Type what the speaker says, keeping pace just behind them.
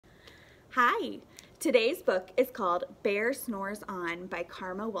Hi! Today's book is called Bear Snores On by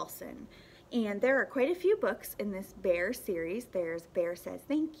Karma Wilson. And there are quite a few books in this Bear series. There's Bear Says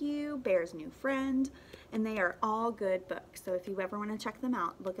Thank You, Bear's New Friend, and they are all good books. So if you ever want to check them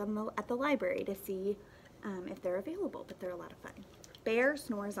out, look at the library to see if they're available, but they're a lot of fun. Bear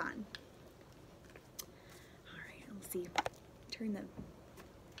Snores On. All right, let's see. Turn the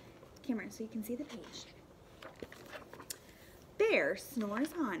camera so you can see the page. Bear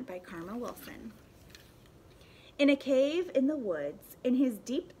Snores On by Karma Wilson. In a cave in the woods, in his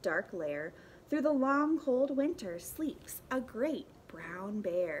deep dark lair, through the long cold winter sleeps a great brown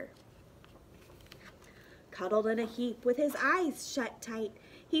bear. Cuddled in a heap with his eyes shut tight,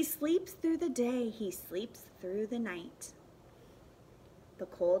 he sleeps through the day, he sleeps through the night. The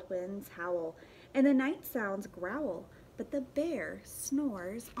cold winds howl and the night sounds growl, but the bear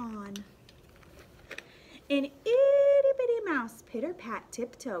snores on. An itty-bitty mouse, pitter-pat,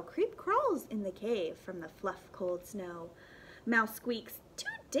 tiptoe, creep crawls in the cave from the fluff cold snow. Mouse squeaks, too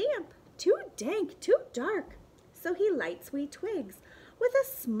damp, too dank, too dark. So he lights wee twigs with a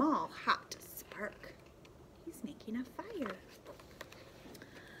small hot spark. He's making a fire.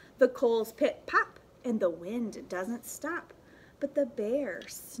 The coals pit-pop and the wind doesn't stop, but the bear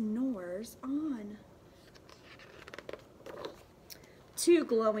snores on. Two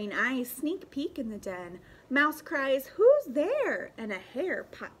glowing eyes sneak peek in the den. Mouse cries, "Who's there?" and a hare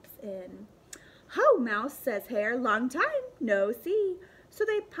pops in. "Ho, Mouse," says Hare, "long time no see." So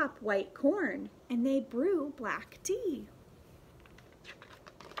they pop white corn and they brew black tea.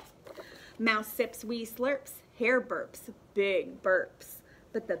 Mouse sips wee slurps, Hare burps, big burps,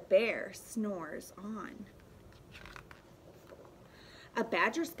 but the bear snores on. A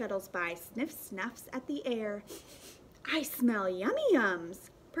badger scuttles by, sniffs, snuffs at the air. "I smell yummy yums.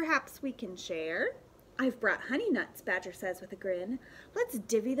 Perhaps we can share?" "I've brought honey nuts," Badger says with a grin. "Let's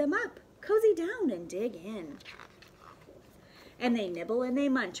divvy them up, cozy down and dig in." And they nibble and they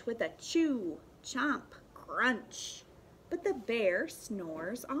munch with a chew, chomp, crunch. But the bear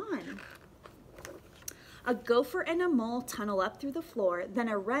snores on. A gopher and a mole tunnel up through the floor, then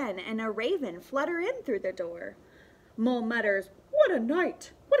a wren and a raven flutter in through the door. Mole mutters, "What a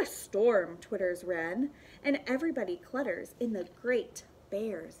night! What a storm!" twitters wren, and everybody clutters in the great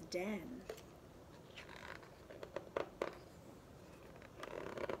bear's den.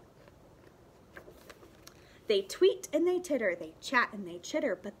 They tweet and they titter, they chat and they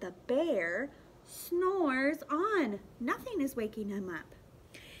chitter, but the bear snores on. Nothing is waking him up.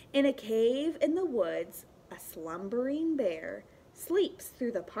 In a cave in the woods, a slumbering bear sleeps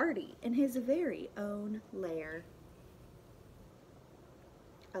through the party in his very own lair.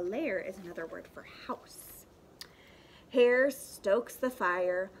 A lair is another word for house. Hare stokes the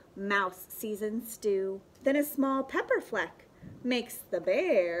fire, Mouse seasons stew, then a small pepper fleck makes the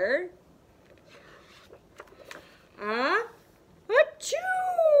bear achoo!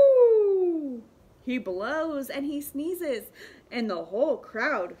 He blows and he sneezes, and the whole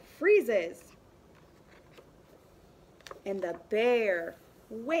crowd freezes. And the bear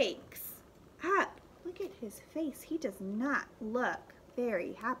wakes up. Look at his face. He does not look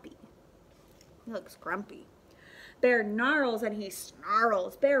very happy. He looks grumpy. Bear gnarls and he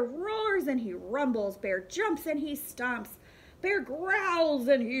snarls. Bear roars and he rumbles. Bear jumps and he stomps. Bear growls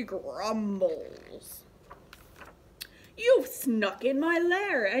and he grumbles. "You've snuck in my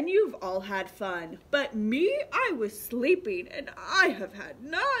lair and you've all had fun, but me, I was sleeping and I have had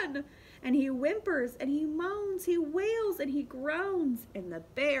none." And he whimpers and he moans, he wails and he groans, and the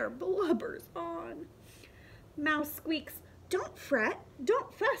bear blubbers on. Mouse squeaks, "Don't fret,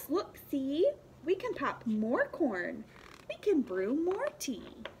 don't fuss, look, see, we can pop more corn, we can brew more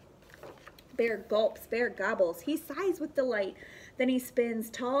tea." Bear gulps, bear gobbles, he sighs with delight, then he spins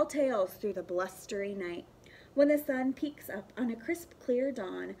tall tales through the blustery night. When the sun peeks up on a crisp, clear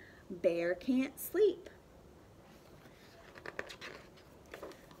dawn, Bear can't sleep.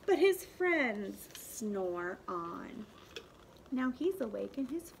 But his friends snore on. Now he's awake and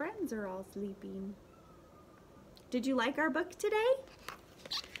his friends are all sleeping. Did you like our book today?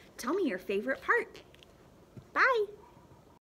 Tell me your favorite part. Bye.